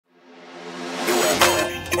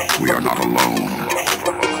We are not alone.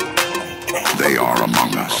 They are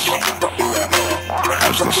among us.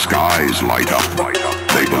 As the skies light up,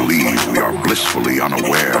 they believe we are blissfully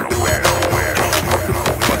unaware.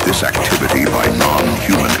 But this activity by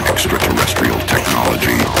non-human extraterrestrial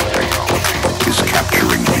technology is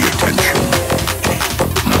capturing the attention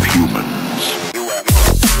of humans.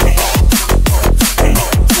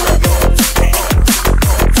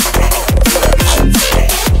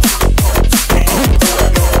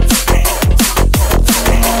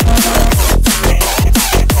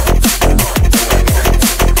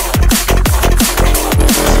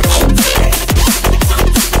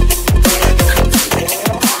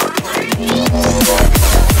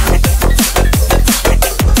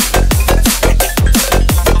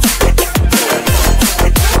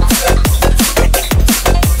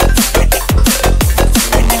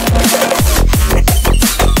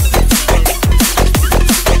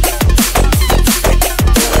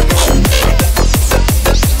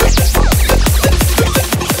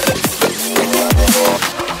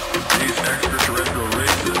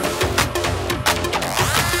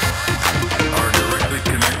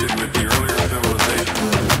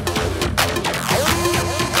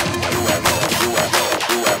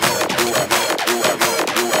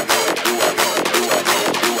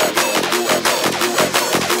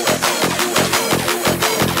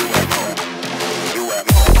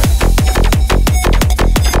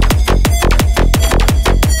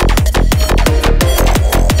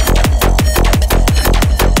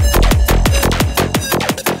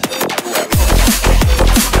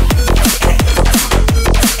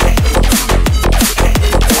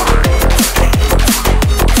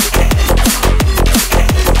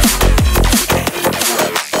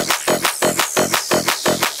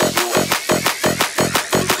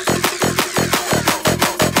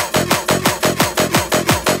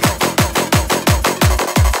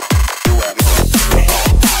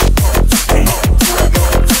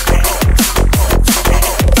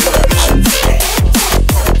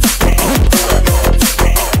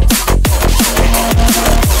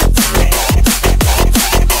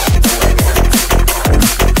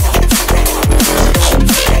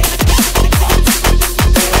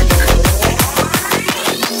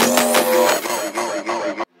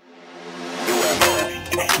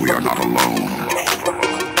 We are not alone.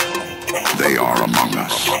 They are among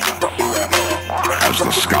us. As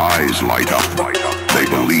the skies light up, they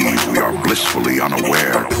believe we are blissfully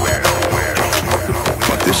unaware.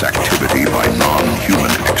 But this activity by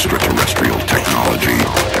non-human extraterrestrial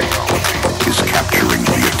technology